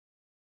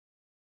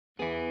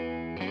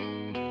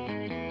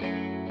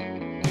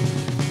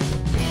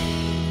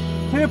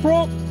hear,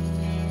 Brock?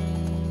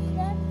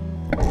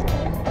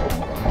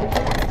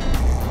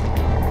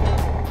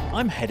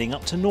 I'm heading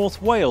up to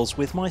North Wales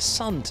with my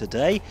son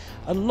today.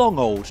 A long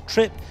old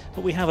trip,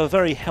 but we have a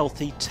very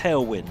healthy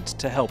tailwind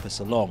to help us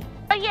along.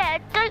 Oh yeah,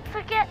 don't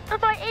forget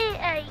my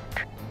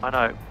earache. I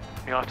know,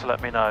 you'll have to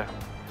let me know.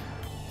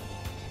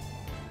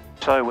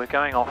 So we're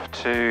going off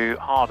to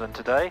Hawarden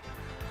today.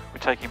 We're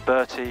taking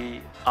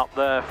Bertie up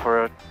there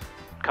for a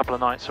couple of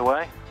nights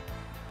away.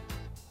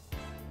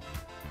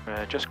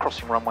 We're just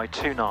crossing runway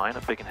 29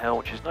 at Biggin Hill,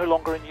 which is no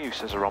longer in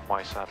use as a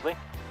runway, sadly.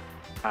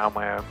 And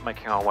we're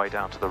making our way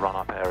down to the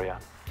run-up area.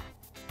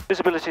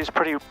 Visibility is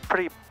pretty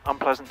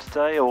unpleasant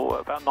today, or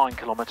about 9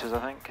 kilometres, I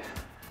think.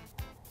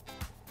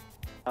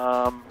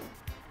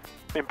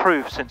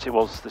 Improved since it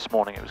was this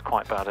morning. It was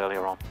quite bad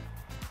earlier on.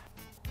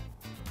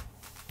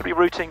 We'll be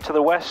routing to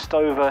the west,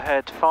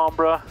 overhead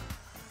Farnborough,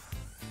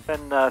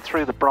 then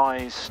through the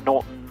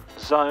Bryce-Norton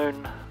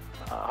zone,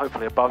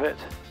 hopefully above it,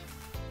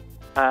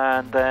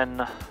 and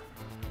then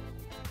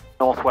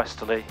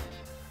northwesterly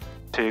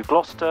to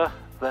Gloucester,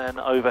 then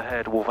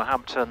overhead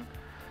Wolverhampton,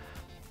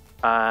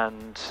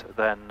 and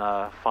then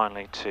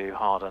finally to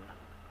Hawarden.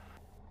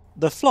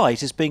 The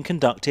flight is being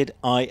conducted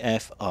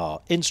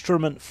IFR,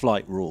 Instrument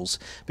Flight Rules,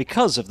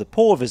 because of the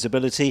poor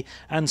visibility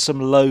and some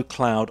low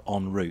cloud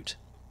en route.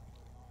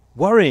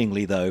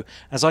 Worryingly though,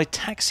 as I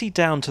taxi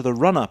down to the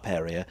run-up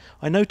area,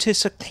 I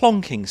notice a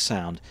clonking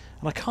sound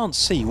and I can't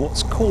see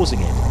what's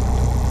causing it.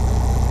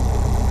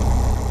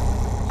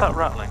 That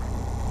rattling.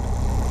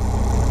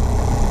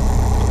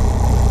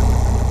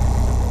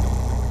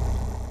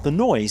 The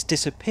noise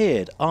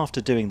disappeared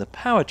after doing the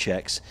power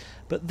checks,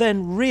 but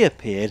then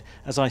reappeared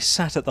as I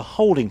sat at the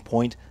holding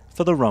point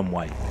for the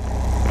runway.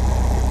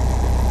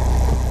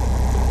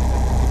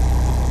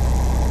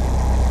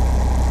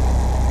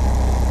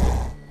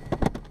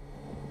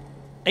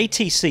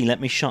 ATC let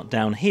me shut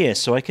down here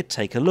so I could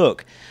take a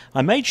look.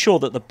 I made sure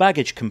that the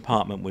baggage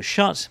compartment was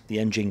shut, the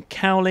engine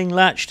cowling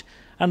latched,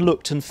 and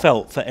looked and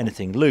felt for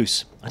anything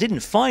loose. I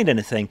didn't find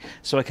anything,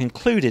 so I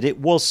concluded it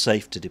was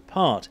safe to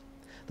depart.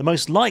 The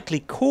most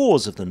likely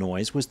cause of the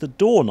noise was the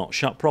door not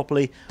shut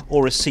properly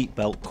or a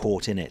seatbelt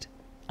caught in it.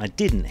 I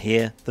didn't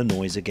hear the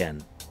noise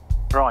again.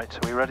 Right,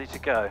 are we ready to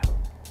go?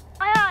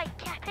 Aye aye,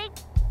 Captain.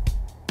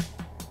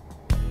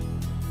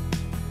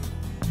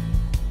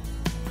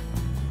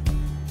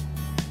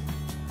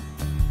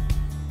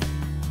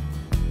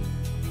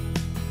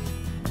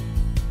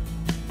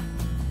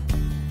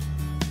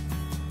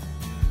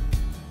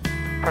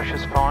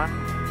 Pressure's fine.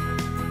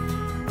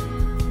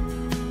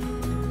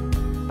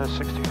 There's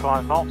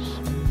 65 knots.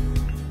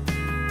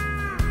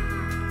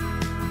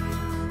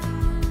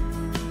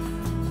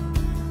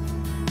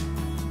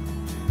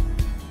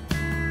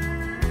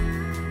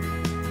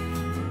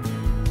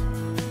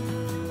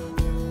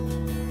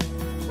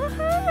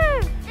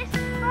 Woohoo! This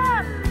is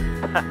fun.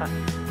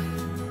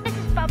 This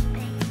is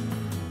bumpy.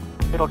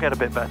 It'll get a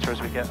bit better as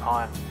we get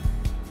higher.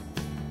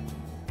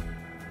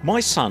 My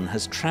son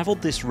has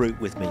travelled this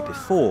route with me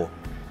before,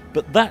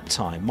 but that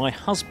time my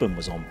husband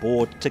was on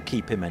board to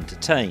keep him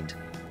entertained.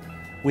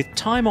 With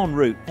time en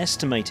route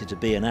estimated to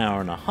be an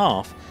hour and a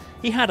half,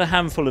 he had a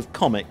handful of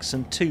comics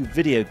and 2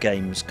 video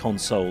games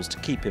consoles to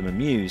keep him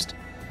amused.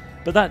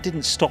 But that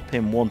didn't stop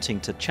him wanting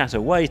to chat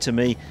away to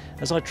me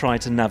as I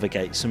tried to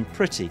navigate some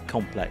pretty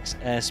complex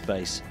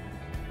airspace.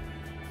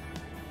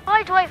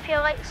 Why do I feel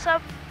like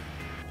a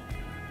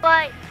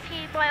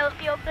few miles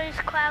beyond those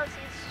clouds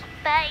is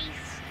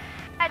space,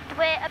 and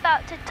we're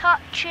about to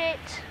touch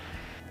it?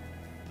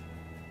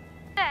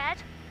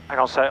 Dad? Hang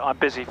on a sec, I'm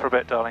busy for a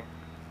bit, darling.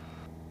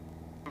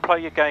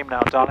 Play your game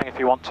now, darling, if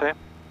you want to.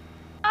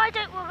 I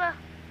don't wanna.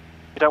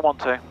 You don't want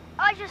to?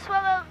 I just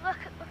wanna look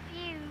at the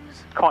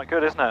views. Quite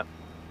good, isn't it?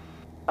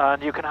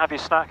 And you can have your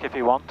snack if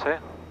you want to.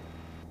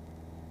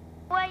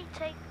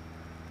 Waiting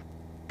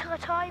till the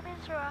time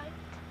is right.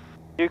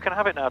 You can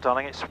have it now,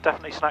 darling, it's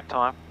definitely snack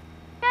time.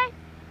 Okay.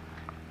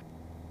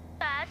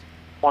 Dad?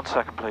 1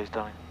 second, please,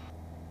 darling.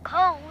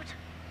 Cold?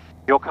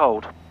 You're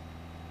cold?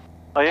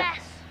 Are you?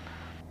 Yes.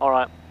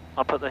 Alright,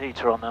 I'll put the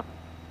heater on then.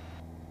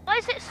 Why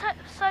is it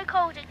so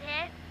cold in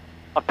here?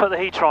 I've put the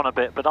heater on a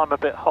bit, but I'm a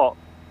bit hot.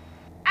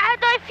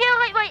 And I feel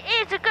like my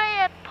ears are going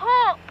to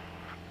pop.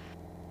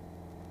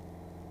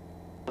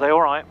 Are they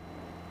alright?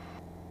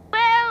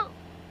 Well,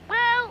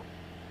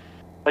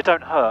 They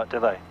don't hurt, do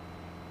they?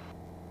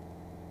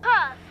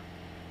 hurt.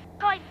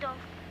 Kind of.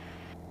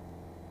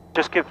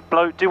 Just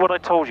do what I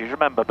told you,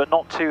 remember, but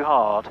not too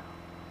hard.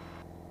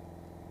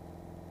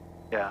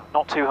 Yeah,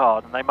 not too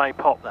hard, and they may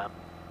pop then.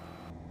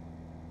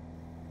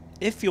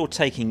 If you're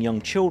taking young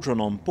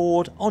children on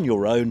board on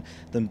your own,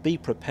 then be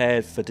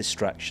prepared for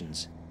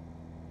distractions.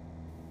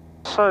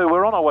 So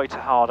we're on our way to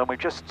Hawarden. We've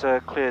just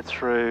cleared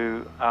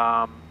through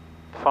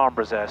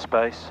Farnborough's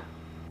airspace.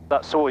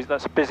 That's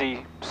a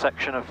busy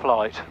section of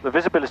flight. The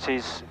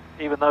visibility's,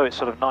 even though it's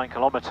sort of 9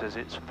 kilometres,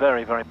 it's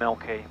very, very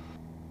milky.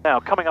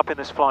 Now, coming up in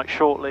this flight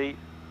shortly,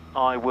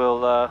 I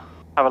will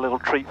have a little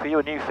treat for you,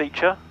 a new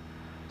feature.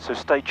 So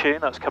stay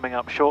tuned, that's coming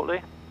up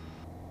shortly.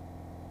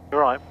 You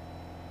all right?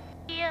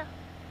 Yeah.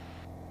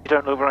 You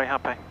don't look very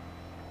happy.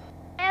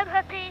 I am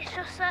happy, it's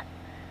just that...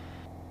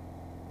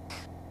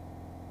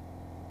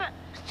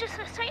 It's just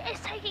that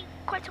it's taking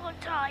quite a long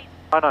time.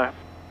 I know,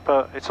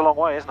 but it's a long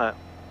way, isn't it?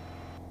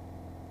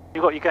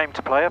 You've got your game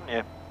to play, haven't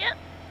you? Yep.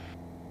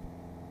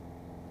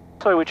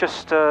 So we're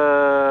just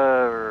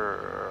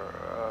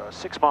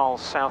 6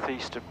 miles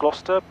southeast of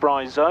Gloucester.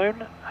 Bry's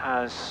zone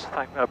has,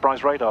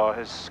 Bry's radar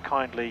has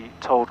kindly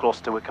told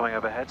Gloucester we're coming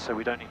overhead, so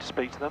we don't need to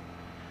speak to them.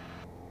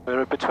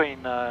 We're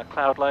between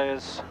cloud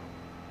layers,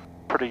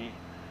 pretty,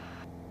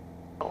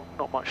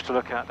 not much to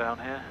look at down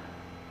here.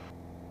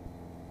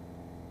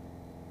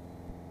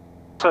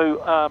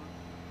 So I'm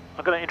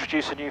going to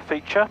introduce a new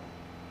feature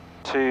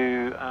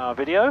to our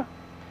video,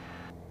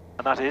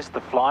 and that is the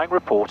Flying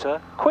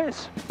Reporter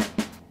quiz.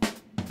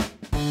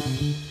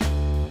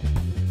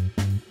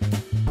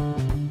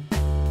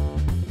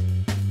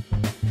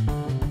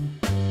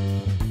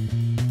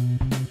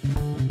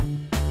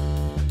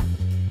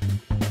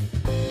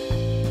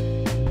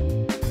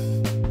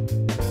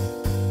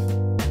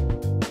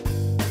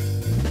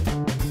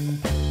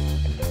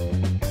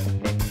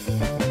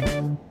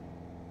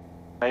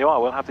 There you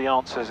are, we'll have the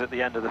answers at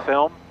the end of the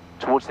film,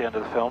 towards the end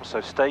of the film, so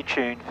stay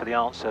tuned for the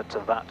answer to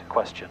that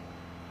question.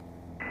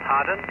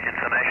 Hawarden,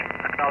 information.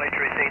 Acknowledge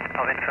receipt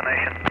of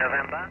information.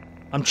 November.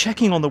 I'm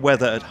checking on the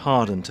weather at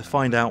Hawarden to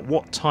find out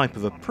what type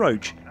of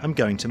approach I'm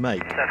going to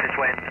make. Surface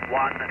wind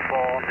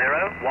 140,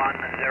 10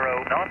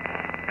 knots.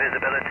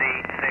 Visibility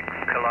 6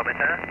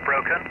 kilometer.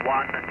 Broken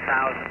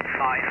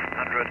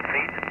 1,500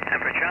 feet.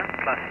 Temperature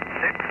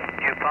 +6.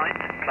 Dew point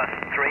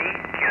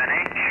 +3.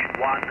 QNH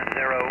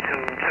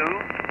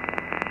 1022.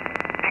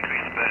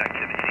 Increased bird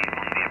activity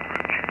on the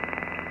approach.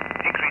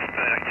 Increased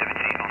bird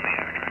activity on the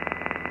aerodrome.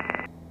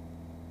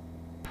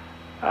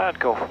 And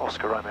Golf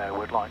Oscar Romeo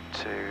would like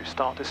to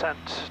start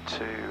descent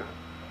to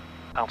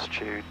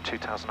altitude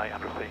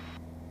 2,800 feet.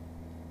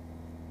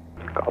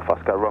 Golf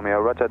Oscar Romeo,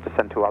 roger,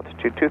 descend to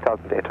altitude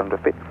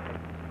 2,800 feet.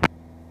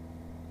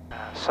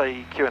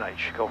 Say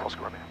QNH, Golf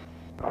Oscar Romeo.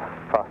 Golf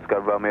Oscar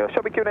Romeo,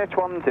 shall be QNH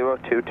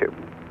 1022.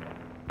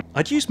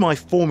 I'd use my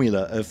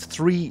formula of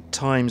 3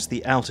 times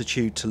the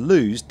altitude to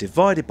lose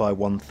divided by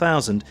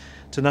 1,000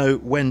 to know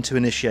when to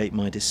initiate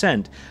my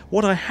descent.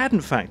 What I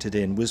hadn't factored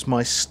in was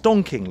my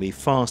stonkingly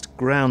fast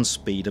ground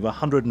speed of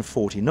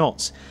 140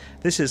 knots.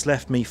 This has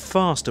left me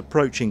fast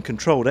approaching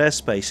controlled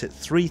airspace at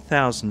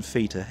 3,000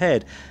 feet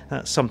ahead.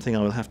 That's something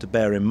I will have to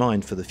bear in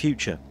mind for the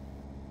future.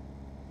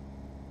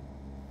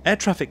 Air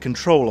traffic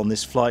control on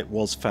this flight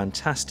was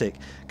fantastic.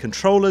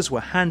 Controllers were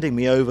handing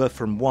me over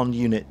from one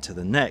unit to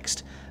the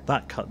next.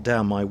 That cut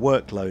down my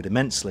workload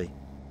immensely.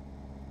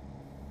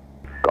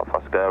 Golf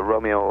Oscar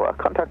Romeo,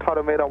 contact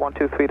Hawarden radar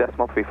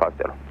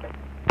 123.350.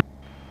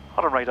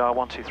 Hawarden radar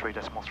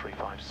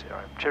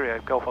 123.350.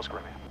 Cheerio, Golf Oscar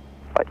Romeo.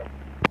 Bye.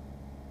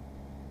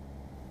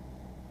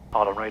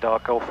 Hawarden radar,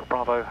 Golf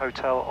Bravo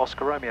Hotel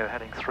Oscar Romeo,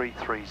 heading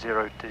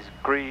 330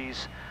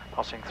 degrees,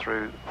 passing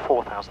through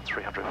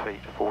 4,300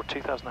 feet for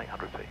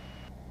 2,800 feet.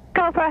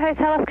 Golf Bravo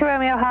Hotel Oscar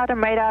Romeo,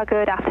 Hawarden radar,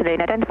 good afternoon.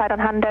 Identified on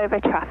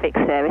handover traffic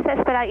service.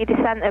 Expedite your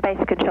descent at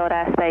basic controlled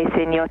airspace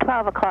in your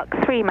 12 o'clock,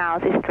 3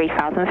 miles is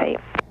 3,000 feet.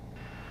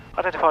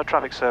 Identified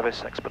traffic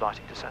service,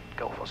 expediting descent,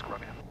 Golf Oscar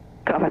Romeo.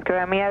 Golf Oscar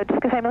Romeo,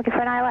 just confirm looking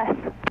for an ILS.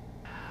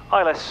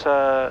 ILS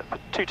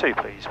 22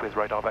 please, with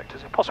radar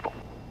vectors if possible.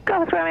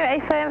 Golf Oscar Romeo, A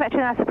firm, vector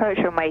nice approach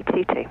runway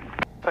 22.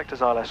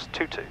 Vectors ILS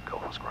 22,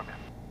 Golf Oscar Romeo.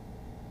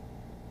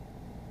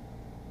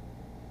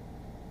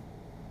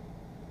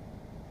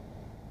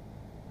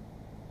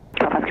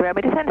 Golf Oscar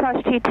Romeo, descent to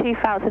altitude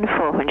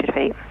 2,400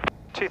 feet.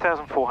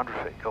 2,400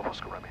 feet, Golf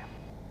Oscar Romeo.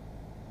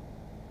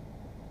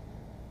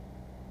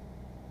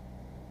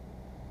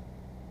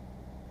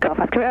 Golf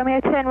Oscar Romeo,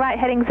 turn right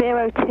heading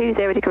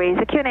 020 degrees,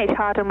 the QNH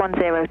Hawarden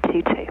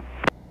 1022.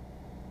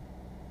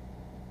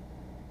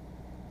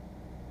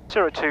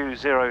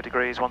 020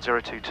 degrees,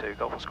 1022,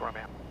 Golf Oscar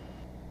Romeo.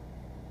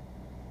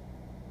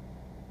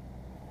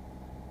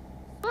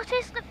 What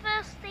is the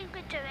first thing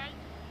we're doing?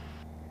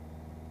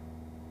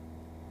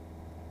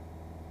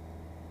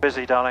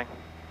 Busy, darling.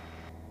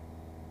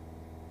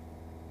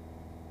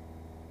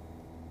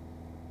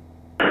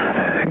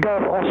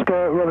 Golf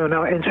Oscar Romeo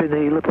now entering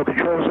the Liverpool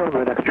control zone,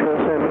 radar control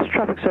service,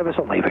 traffic service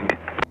on leaving.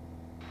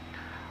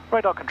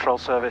 Radar control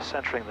service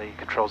entering the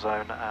control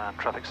zone and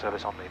traffic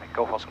service on leaving.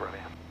 Golf Oscar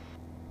Romeo.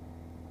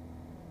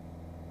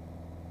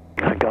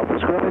 Golf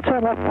Oscar Romeo,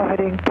 turn left now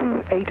heading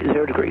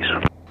 280 degrees.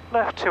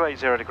 Left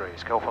 280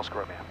 degrees, Golf Oscar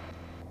Romeo.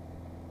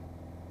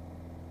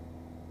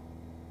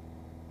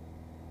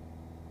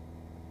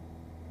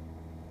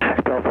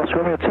 Golf Oscar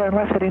Romeo, turn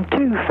left heading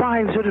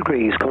 250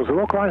 degrees, close the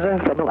localizer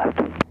from the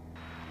left.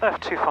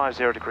 Left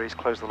 250 degrees,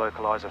 close the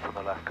localizer from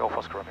the left, Golf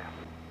Oscar Romeo.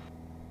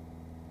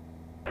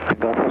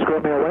 Golf Oscar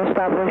Romeo, when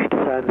established,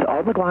 descend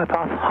on the glide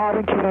path,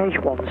 Hawarden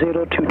QNH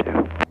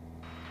 1022.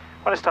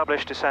 When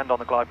established, descend on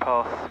the glide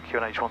path,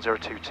 QNH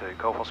 1022,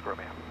 Golf Oscar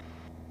Romeo.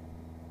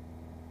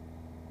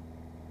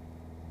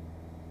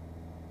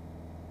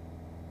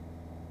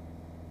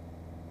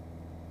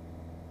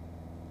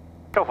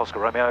 Golf Oscar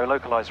Romeo,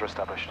 localizer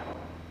established.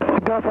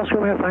 Golf Oscar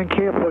Romeo, thank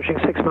you. Approaching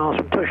 6 miles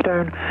from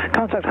touchdown.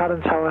 Contact Haddon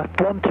Tower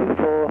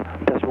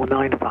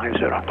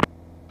 124.950.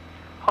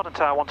 Hawarden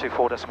Tower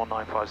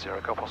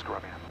 124.950, Golf Oscar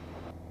Romeo.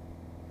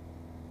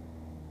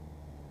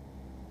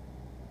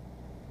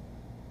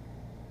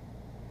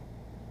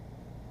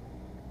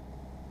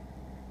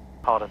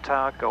 Hawarden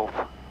Tower, Golf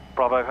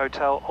Bravo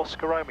Hotel,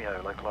 Oscar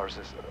Romeo,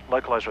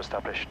 localizer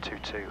established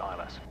 22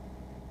 ILS.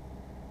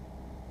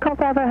 Golf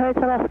Bravo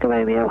Hotel Oscar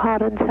Romeo,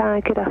 Hawarden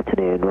Tower, good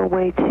afternoon,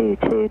 runway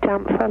 22,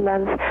 damp for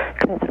length,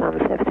 clear to land,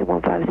 service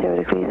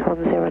 150 degrees,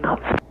 10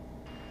 knots.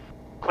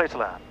 Clear to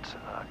land,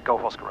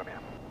 Golf Oscar Romeo.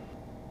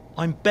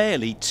 I'm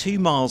barely 2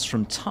 miles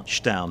from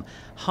touchdown.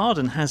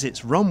 Hawarden has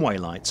its runway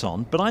lights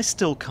on, but I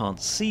still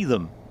can't see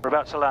them. We're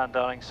about to land,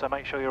 darling, so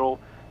make sure you're all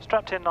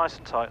strapped in nice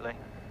and tightly.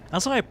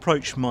 As I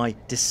approach my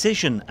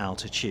decision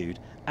altitude,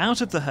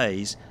 out of the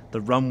haze, the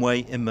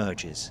runway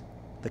emerges.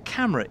 The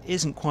camera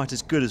isn't quite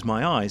as good as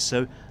my eyes,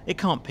 so it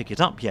can't pick it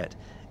up yet.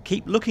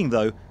 Keep looking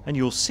though, and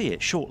you'll see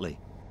it shortly.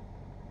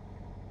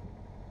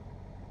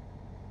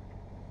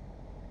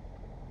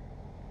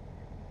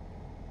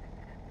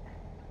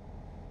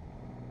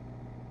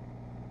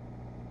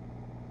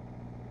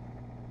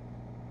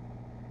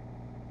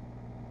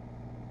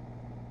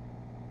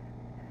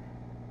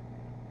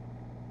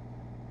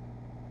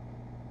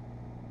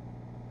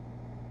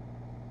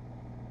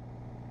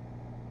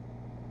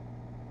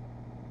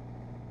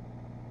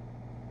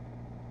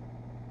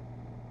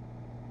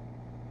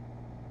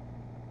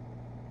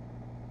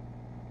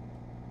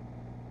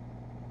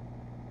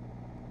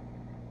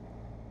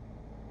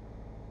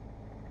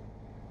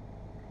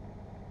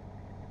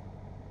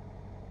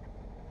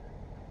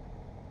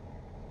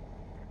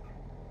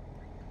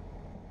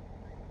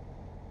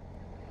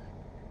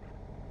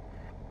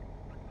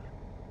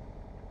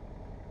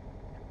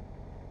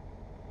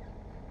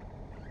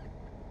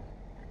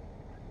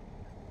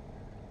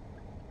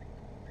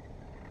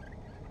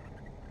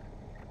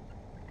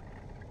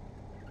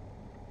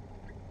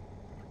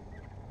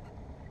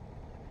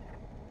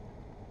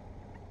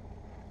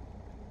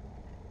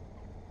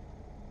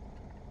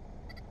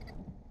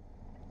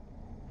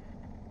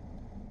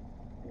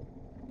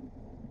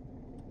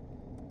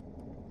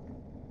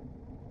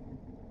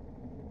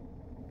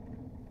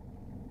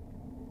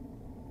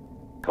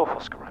 Golf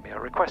Oscar Romeo,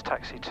 request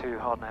taxi to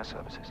Hawarden Air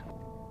Services.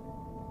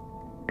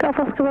 Golf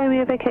Oscar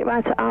Romeo, vacate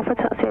right at Alpha,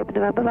 taxi open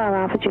November, via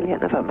Alpha Juliet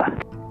November.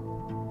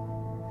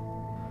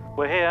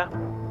 We're here.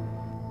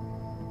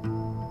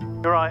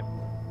 You're right.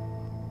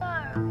 No.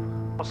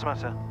 What's the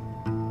matter?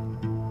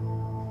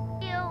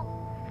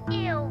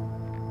 Ew.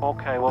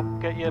 Okay, well,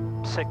 get your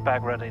sick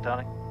bag ready,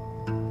 darling.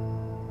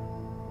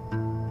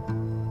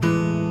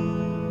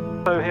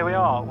 So here we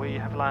are. We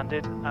have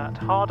landed at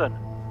Hawarden.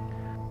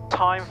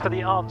 Time for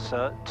the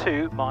answer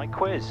to my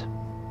quiz.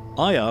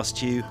 I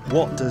asked you,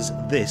 what does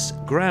this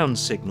ground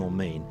signal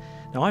mean?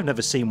 Now, I've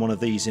never seen one of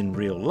these in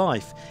real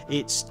life.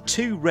 It's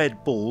 2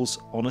 red balls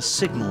on a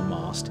signal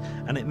mast,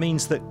 and it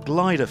means that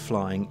glider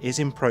flying is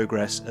in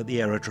progress at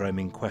the aerodrome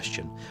in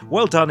question.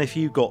 Well done if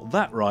you got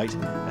that right,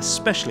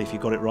 especially if you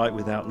got it right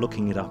without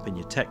looking it up in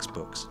your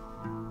textbooks.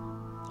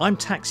 I'm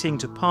taxiing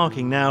to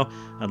parking now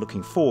and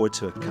looking forward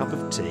to a cup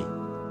of tea.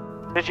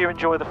 Did you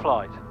enjoy the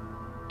flight?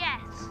 Yes.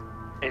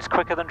 It's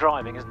quicker than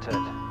driving, isn't it?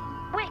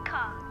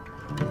 Wicker.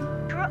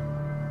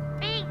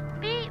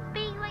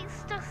 Being like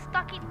still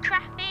stuck in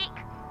traffic.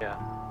 Yeah.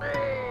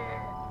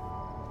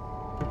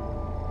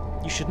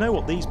 You should know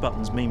what these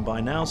buttons mean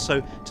by now,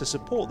 so to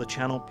support the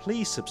channel,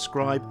 please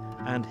subscribe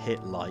and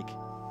hit like.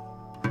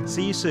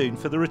 See you soon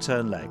for the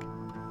return leg.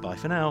 Bye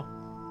for now.